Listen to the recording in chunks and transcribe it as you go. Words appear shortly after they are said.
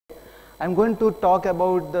I'm going to talk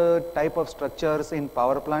about the type of structures in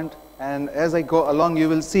power plant, and as I go along you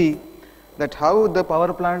will see that how the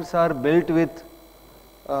power plants are built with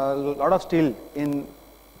a lot of steel in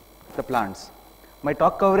the plants. My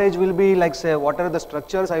talk coverage will be like, say, what are the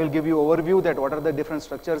structures. I will give you overview that what are the different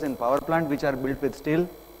structures in power plant which are built with steel.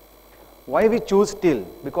 Why we choose steel?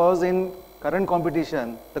 Because in current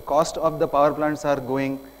competition, the cost of the power plants are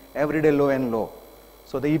going every day low and low.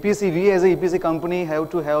 So the EPC, we as a EPC company have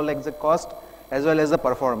to have like the cost as well as the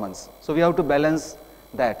performance. So we have to balance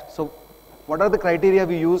that. So what are the criteria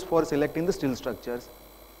we use for selecting the steel structures?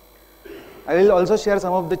 I will also share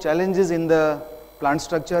some of the challenges in the plant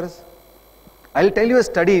structures. I will tell you a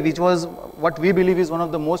study which was what we believe is one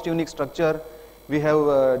of the most unique structure we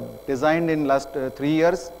have designed in last 3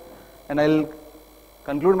 years, and I will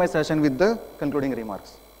conclude my session with the concluding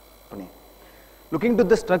remarks. Looking to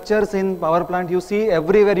the structures in power plant, you see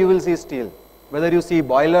everywhere you will see steel. Whether you see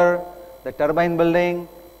boiler, the turbine building,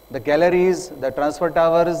 the galleries, the transfer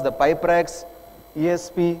towers, the pipe racks,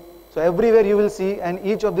 ESP. So everywhere you will see, and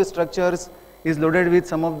each of the structures is loaded with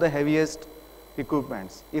some of the heaviest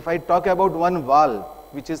equipments. If I talk about one valve,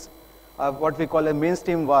 which is what we call a main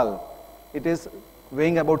steam valve, it is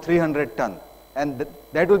weighing about 300 ton, and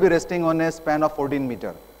that will be resting on a span of 14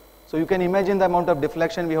 meter. So you can imagine the amount of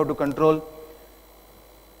deflection we have to control.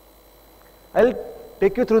 I'll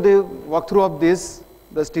take you through the walkthrough of this,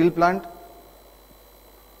 the steel plant.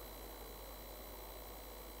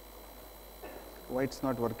 Why it's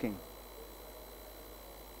not working?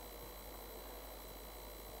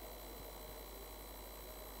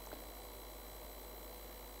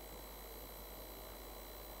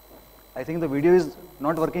 I think the video is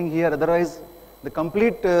not working here, otherwise the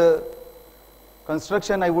complete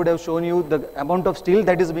construction I would have shown you, the amount of steel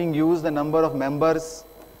that is being used, the number of members,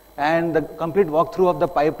 and the complete walkthrough of the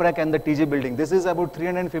pipe rack and the TG building. This is about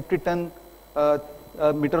 350 ton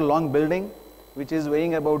meter long building which is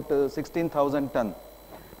weighing about 16,000 ton.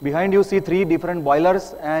 Behind you see 3 different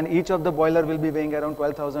boilers, and each of the boiler will be weighing around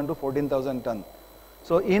 12,000 to 14,000 ton.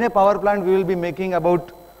 So in a power plant we will be making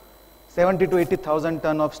about 70 to 80,000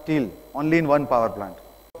 ton of steel only in one power plant.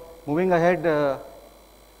 Moving ahead,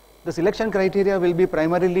 the selection criteria will be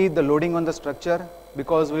primarily the loading on the structure,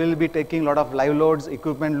 because we will be taking a lot of live loads,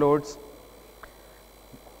 equipment loads.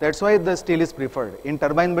 That's why the steel is preferred. In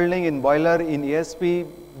turbine building, in boiler, in ESP,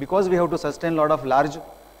 because we have to sustain a lot of large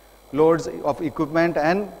loads of equipment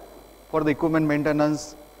and for the equipment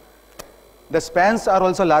maintenance. The spans are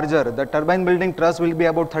also larger. The turbine building truss will be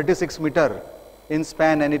about 36 meter in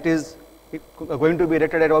span, and it is going to be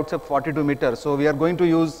rated at about 42 meters. So we are going to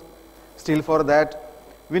use steel for that.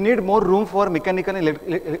 We need more room for mechanical and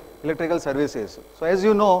electrical services. So as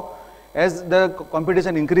you know, as the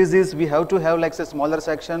competition increases, we have to have like a smaller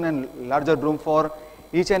section and larger room for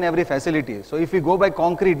each and every facility. So if we go by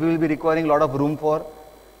concrete, we will be requiring a lot of room for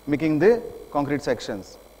making the concrete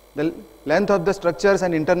sections. The length of the structures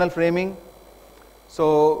and internal framing.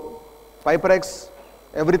 So pipe racks,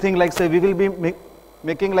 everything like say we will be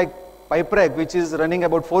making like pipe rack which is running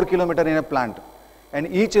about 4 kilometers in a plant, and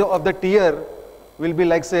each of the tier will be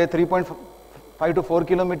like say 3.5 to 4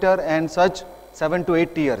 kilometers and such 7 to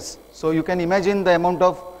 8 tiers. So you can imagine the amount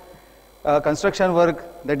of construction work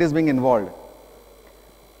that is being involved.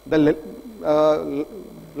 The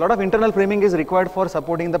lot of internal framing is required for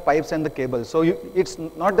supporting the pipes and the cables. So it's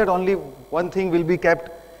not that only one thing will be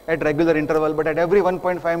kept at regular interval, but at every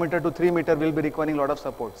 1.5 meter to 3 meter will be requiring a lot of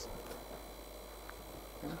supports.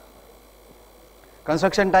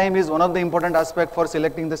 Construction time is one of the important aspects for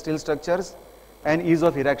selecting the steel structures, and ease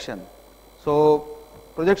of erection. So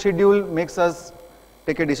project schedule makes us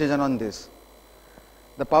take a decision on this.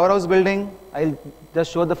 The powerhouse building, I'll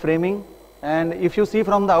just show the framing, and if you see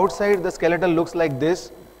from the outside the skeletal looks like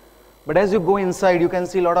this, but as you go inside you can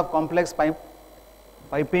see a lot of complex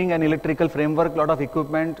piping and electrical framework, lot of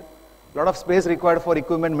equipment, lot of space required for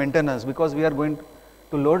equipment maintenance, because we are going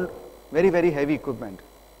to load very heavy equipment.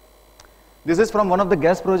 This is from one of the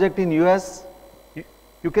gas project in US.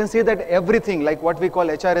 You can see that everything like what we call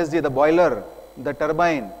HRSG, the boiler, the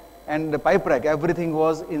turbine and the pipe rack, everything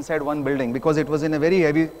was inside one building because it was in a very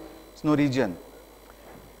heavy snow region.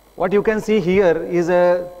 What you can see here is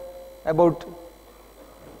about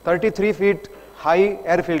 33 feet high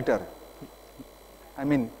air filter. I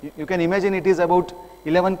mean, you can imagine it is about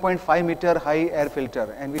 11.5 meter high air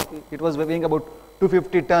filter, and it was weighing about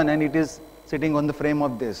 250 ton, and it is sitting on the frame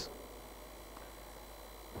of this.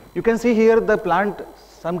 You can see here the plant,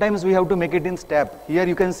 sometimes we have to make it in step. Here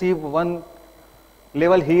you can see one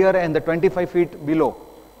level here and the 25 feet below.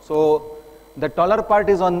 So the taller part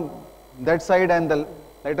is on that side and the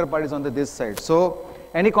lighter part is on this side. So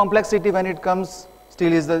any complexity when it comes,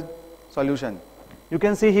 steel is the solution. You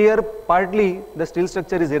can see here partly the steel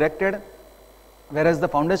structure is erected, whereas the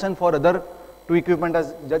foundation for other two equipment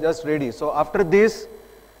is just ready. So after this,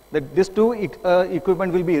 these two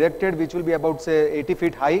equipment will be erected, which will be about say 80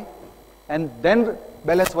 feet high, and then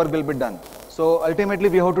balance work will be done. So ultimately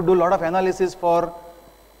we have to do a lot of analysis for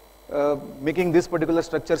making this particular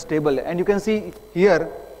structure stable. And you can see here,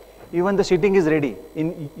 even the sheeting is ready.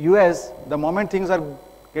 In US, the moment things are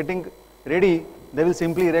getting ready, they will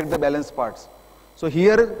simply erect the balance parts. So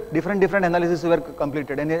here, different analyses were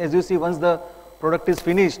completed. And as you see, once the product is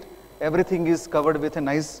finished, everything is covered with a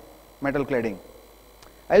nice metal cladding.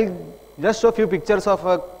 I'll just show a few pictures of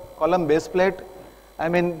a column base plate. I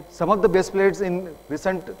mean, some of the base plates in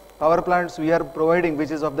recent power plants we are providing,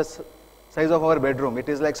 which is of the size of our bedroom. It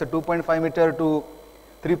is like say 2.5 meter to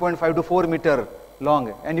 3.5 to 4 meter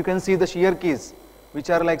long. And you can see the shear keys, which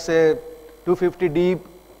are like say 250 deep,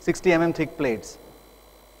 60 mm thick plates.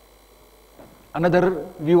 Another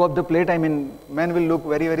view of the plate, I mean, man will look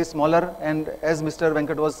very smaller, and as Mr.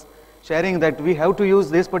 Venkat was sharing that we have to use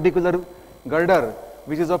this particular girder,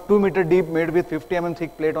 which is of 2 meter deep, made with 50 mm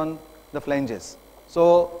thick plate on the flanges.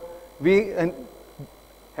 So we,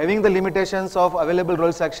 having the limitations of available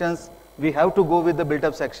roll sections, we have to go with the built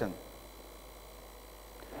up section.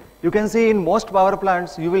 You can see in most power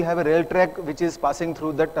plants, you will have a rail track which is passing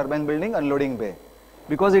through the turbine building unloading bay.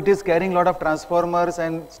 Because it is carrying a lot of transformers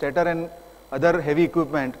and stator and other heavy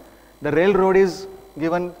equipment, the railroad is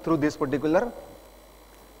given through this particular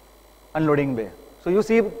unloading bay. So you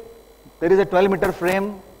see there is a 12 meter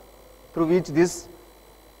frame through which this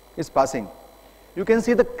is passing. You can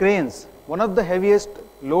see the cranes. One of the heaviest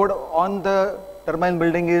load on the turbine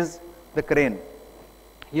building is the crane.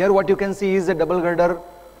 Here what you can see is a double girder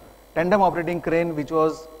tandem operating crane which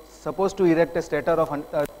was supposed to erect a stator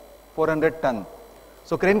of 400 ton.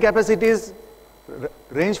 So crane capacities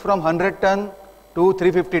range from 100 ton to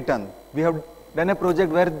 350 ton. We have done a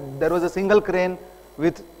project where there was a single crane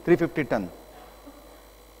with 350 ton.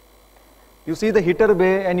 You see the heater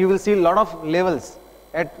bay, and you will see a lot of levels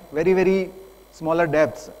at very smaller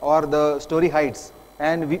depths or the story heights,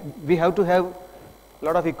 and we have to have a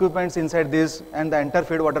lot of equipments inside this and the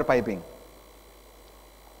interfeed water piping.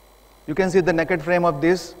 You can see the naked frame of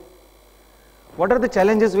this. What are the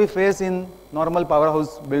challenges we face in normal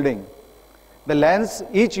powerhouse building? The lengths,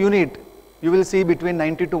 each unit you will see between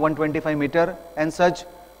 90 to 125 meter, and such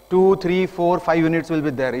 2, 3, 4, 5 units will be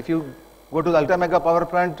there. If you go to the ultra mega power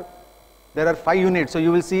plant, there are 5 units, so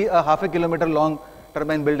you will see a half a kilometer long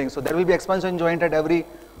turbine building. So there will be expansion joint at every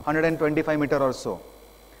 125 meter or so.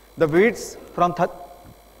 The widths from,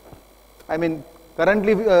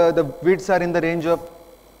 currently the widths are in the range of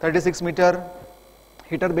 36 meter,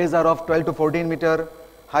 heater bays are of 12 to 14 meter,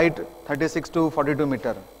 height 36 to 42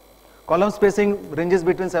 meter. Column spacing ranges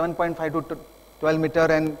between 7.5 to 12 meter,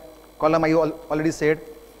 and column I already said.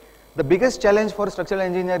 The biggest challenge for structural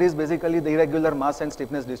engineer is basically the irregular mass and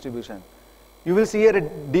stiffness distribution. You will see a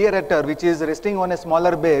de-erector which is resting on a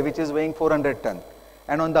smaller bay which is weighing 400 ton,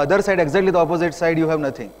 and on the other side, exactly the opposite side, you have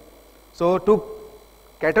nothing. So to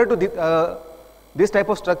cater to this type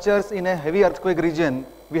of structures in a heavy earthquake region,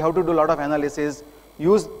 we have to do a lot of analysis,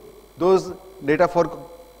 use those data for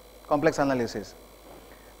complex analysis.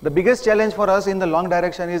 The biggest challenge for us in the long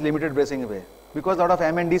direction is limited bracing bay. Because a lot of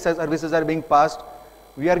M&D services are being passed,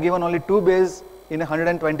 we are given only 2 bays in a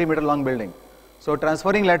 120 meter long building. So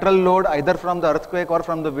transferring lateral load either from the earthquake or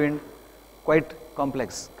from the wind, quite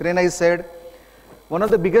complex. Crane, I said, one of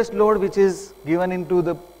the biggest load which is given into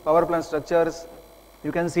the power plant structures,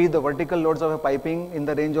 you can see the vertical loads of a piping in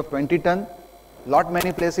the range of 20 ton,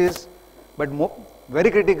 many places, but very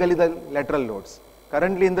critically the lateral loads.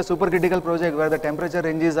 Currently in the supercritical project where the temperature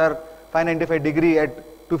ranges are 595 degree at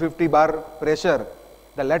 250 bar pressure,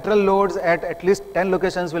 the lateral loads at least 10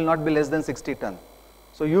 locations will not be less than 60 ton.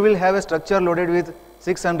 So you will have a structure loaded with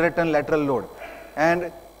 600 ton lateral load,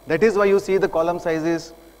 and that is why you see the column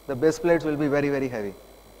sizes, the base plates will be very heavy.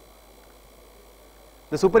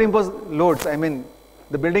 The superimposed loads,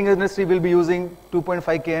 the building industry will be using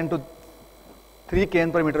 2.5 kN to 3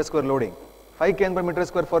 kN per meter square loading. 5 kN per meter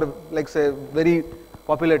square for, like say, very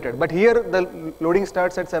populated. But here the loading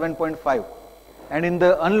starts at 7.5. And in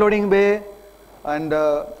the unloading bay and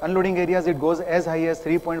unloading areas, it goes as high as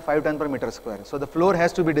 3.5 ton per meter square. So the floor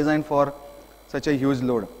has to be designed for such a huge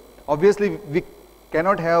load. Obviously, we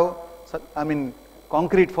cannot have,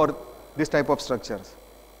 concrete for this type of structures.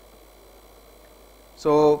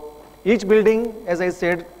 So each building, as I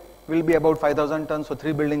said, will be about 5,000 tons. So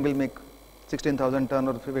 3 buildings will make 16,000 ton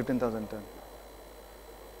or 15,000 ton.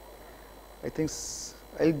 I think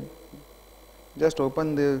I'll just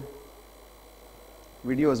open the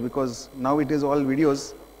videos, because now it is all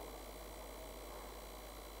videos.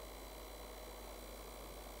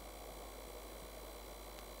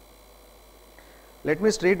 Let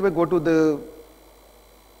me straightway go to the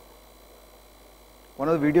one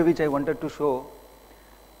of the video which I wanted to show,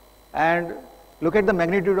 and look at the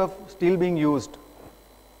magnitude of steel being used.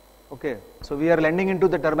 Okay, so we are landing into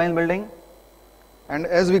the turbine building, and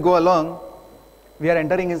as we go along, we are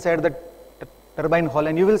entering inside the turbine hall,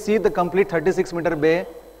 and you will see the complete 36-meter bay,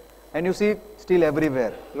 and you see steel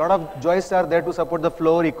everywhere. A lot of joists are there to support the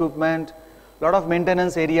floor equipment, lot of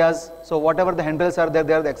maintenance areas. So whatever the handrails are there,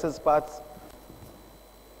 they are the access paths.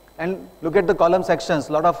 And look at the column sections,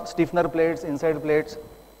 lot of stiffener plates, inside plates.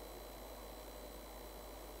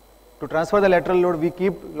 To transfer the lateral load, we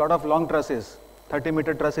keep lot of long trusses,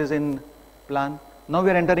 30-meter trusses in plan. Now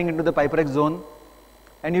we are entering into the pipe rack zone,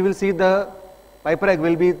 and you will see the pipe rack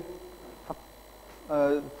will be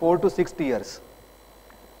 4 to 6 tiers.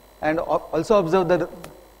 And also observe the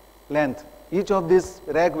length. Each of these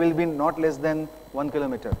rack will be not less than 1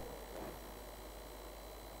 kilometer.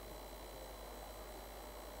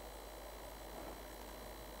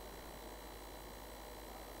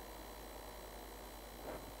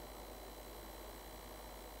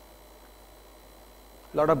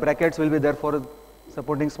 Lot of brackets will be there for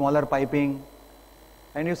supporting smaller piping.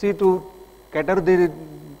 And you see, to cater the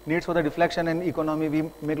needs for the deflection and economy, we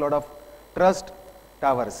make a lot of trussed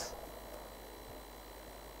towers.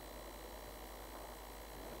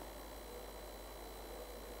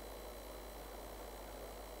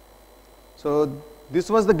 So this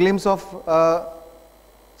was the glimpse of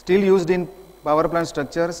steel used in power plant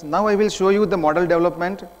structures. Now I will show you the model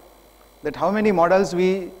development, that how many models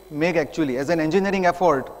we make actually. As an engineering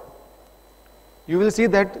effort, you will see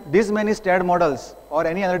that this many STAD models or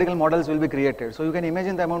any analytical models will be created. So you can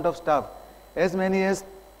imagine the amount of staff. As many as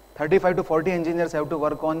 35 to 40 engineers have to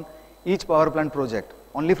work on each power plant project,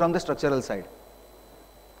 only from the structural side.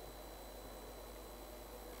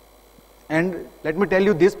 And let me tell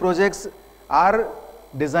you, these projects are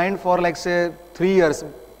designed for, like, say 3 years.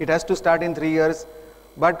 It has to start in 3 years,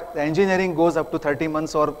 but the engineering goes up to 30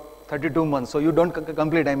 months or 32 months. So you don't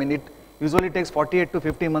complete. I mean, it usually takes 48 to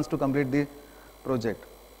 50 months to complete the project.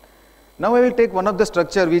 Now I will take one of the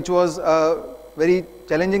structure which was a very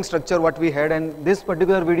challenging structure what we had, and this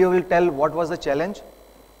particular video will tell what was the challenge.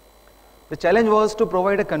 The challenge was to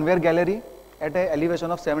provide a conveyor gallery at an elevation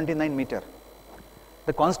of 79 meter.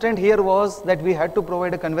 The constant here was that we had to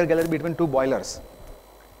provide a conveyor gallery between two boilers.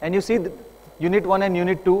 And you see unit 1 and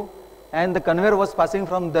unit 2, and the conveyor was passing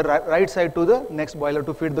from the right side to the next boiler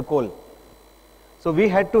to feed the coal. So we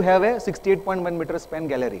had to have a 68.1 meter span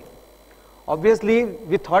gallery. Obviously,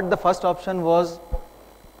 we thought the first option was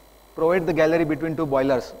provide the gallery between two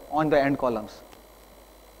boilers on the end columns.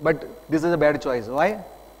 But this is a bad choice. Why?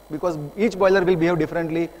 Because each boiler will behave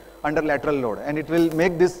differently under lateral load, and it will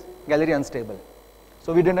make this gallery unstable.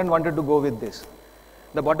 So we didn't want to go with this.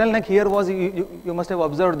 The bottleneck here was, you must have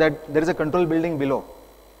observed that there is a control building below,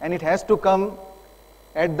 and it has to come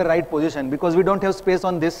at the right position, because we don't have space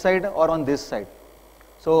on this side or on this side.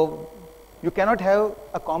 So you cannot have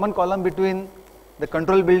a common column between the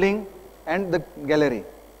control building and the gallery.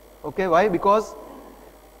 Okay, why? Because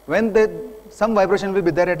when some vibration will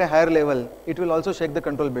be there at a higher level, it will also shake the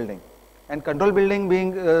control building. And control building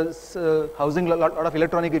being housing a lot of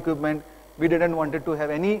electronic equipment, we didn't want to have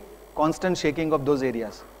any constant shaking of those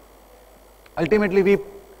areas. Ultimately, we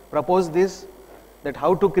proposed this, that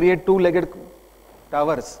how to create two-legged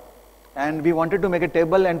towers, and we wanted to make a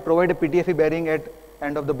table and provide a PTFE bearing at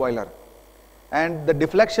end of the boiler. And the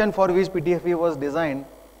deflection for which PTFE was designed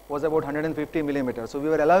was about 150 millimeters. So we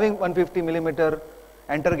were allowing 150 millimeter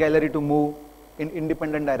enter gallery to move in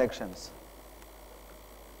independent directions.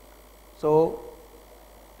 So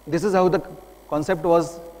this is how the concept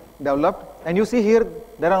was developed. And you see here,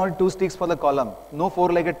 there are only two sticks for the column, no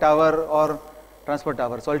four-legged tower or transfer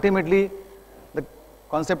tower. So ultimately, the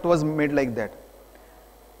concept was made like that.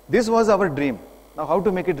 This was our dream. Now how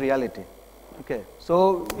to make it reality? Okay,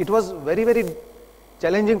 so it was very, very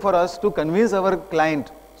challenging for us to convince our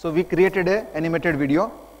client. So we created an animated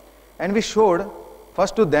video, and we showed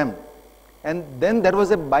first to them, and then there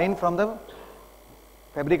was a buy-in from the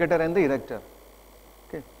fabricator and the erector.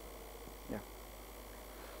 Okay, yeah.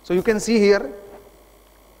 So you can see here,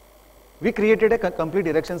 we created a complete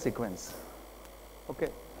erection sequence. Okay,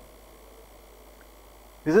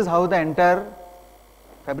 this is how the entire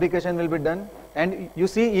fabrication will be done, and you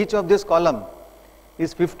see each of this column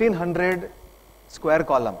is 1500 square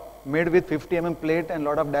column made with 50 mm plate and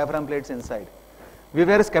lot of diaphragm plates inside. we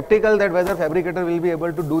were skeptical that whether fabricator will be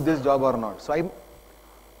able to do this job or not. So I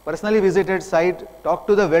personally visited site, talked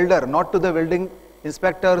to the welder, not to the welding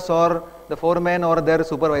inspectors or the foremen or their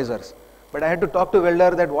supervisors. But I had to talk to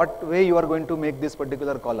welder that what way you are going to make this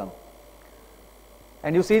particular column.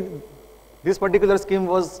 And you see, this particular scheme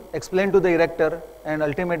was explained to the erector and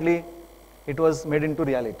ultimately it was made into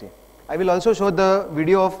reality. I will also show the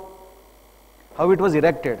video of how it was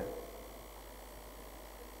erected.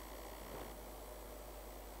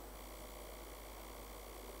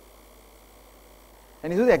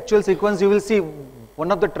 And this is the actual sequence. You will see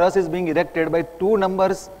one of the truss is being erected by 2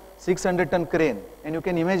 numbers 600-ton crane, and you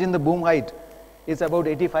can imagine the boom height is about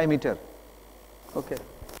 85 meter. Okay.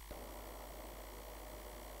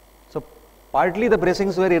 So partly the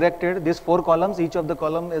bracings were erected. These 4 columns, each of the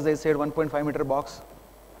column, as I said, 1.5 meter box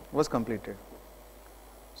was completed.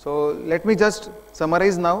 So let me just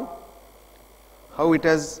summarize now how it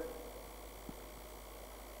has.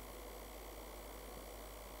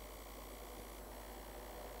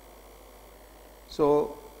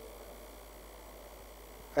 So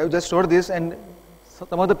I have just showed this, and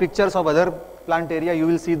some of the pictures of other plant area. You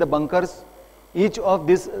will see the bunkers. Each of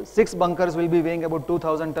these 6 bunkers will be weighing about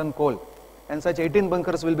 2,000 ton coal, and such 18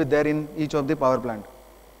 bunkers will be there in each of the power plant.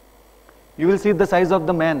 You will see the size of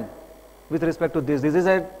the man with respect to this. This is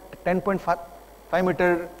a 10.5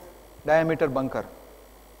 meter diameter bunker.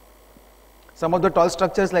 Some of the tall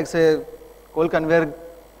structures like say coal conveyor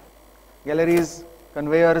galleries,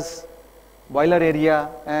 conveyors, boiler area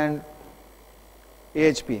and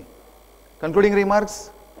AHP. Concluding remarks,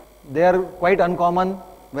 they are quite uncommon.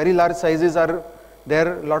 Very large sizes are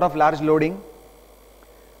there, lot of large loading.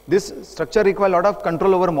 This structure requires a lot of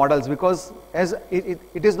control over models because as it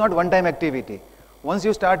is not one-time activity. Once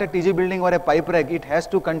you start a TG building or a pipe rack, it has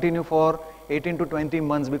to continue for 18 to 20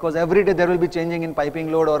 months because every day there will be changing in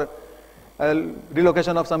piping load or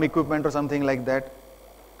relocation of some equipment or something like that.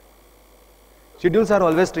 Schedules are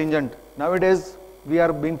always stringent. Nowadays, we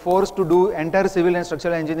are being forced to do entire civil and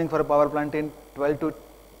structural engineering for a power plant in 12 to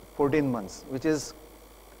 14 months,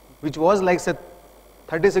 which was like say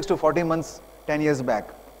 36 to 40 months 10 years back.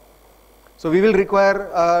 So we will require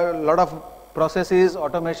a lot of processes,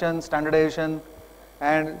 automation, standardization,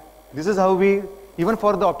 and this is how we, even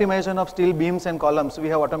for the optimization of steel beams and columns, we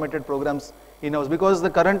have automated programs in-house because the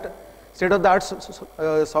current state-of-the-art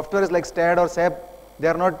software is like STAAD or SAP, they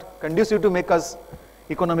are not conducive to make us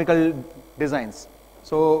economical designs.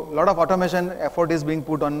 So a lot of automation effort is being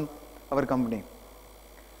put on our company.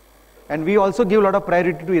 And we also give a lot of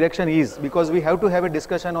priority to erection ease because we have to have a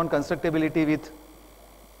discussion on constructability with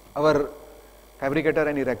our fabricator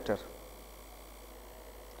and erector.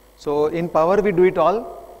 So in power we do it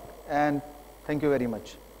all, and thank you very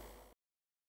much.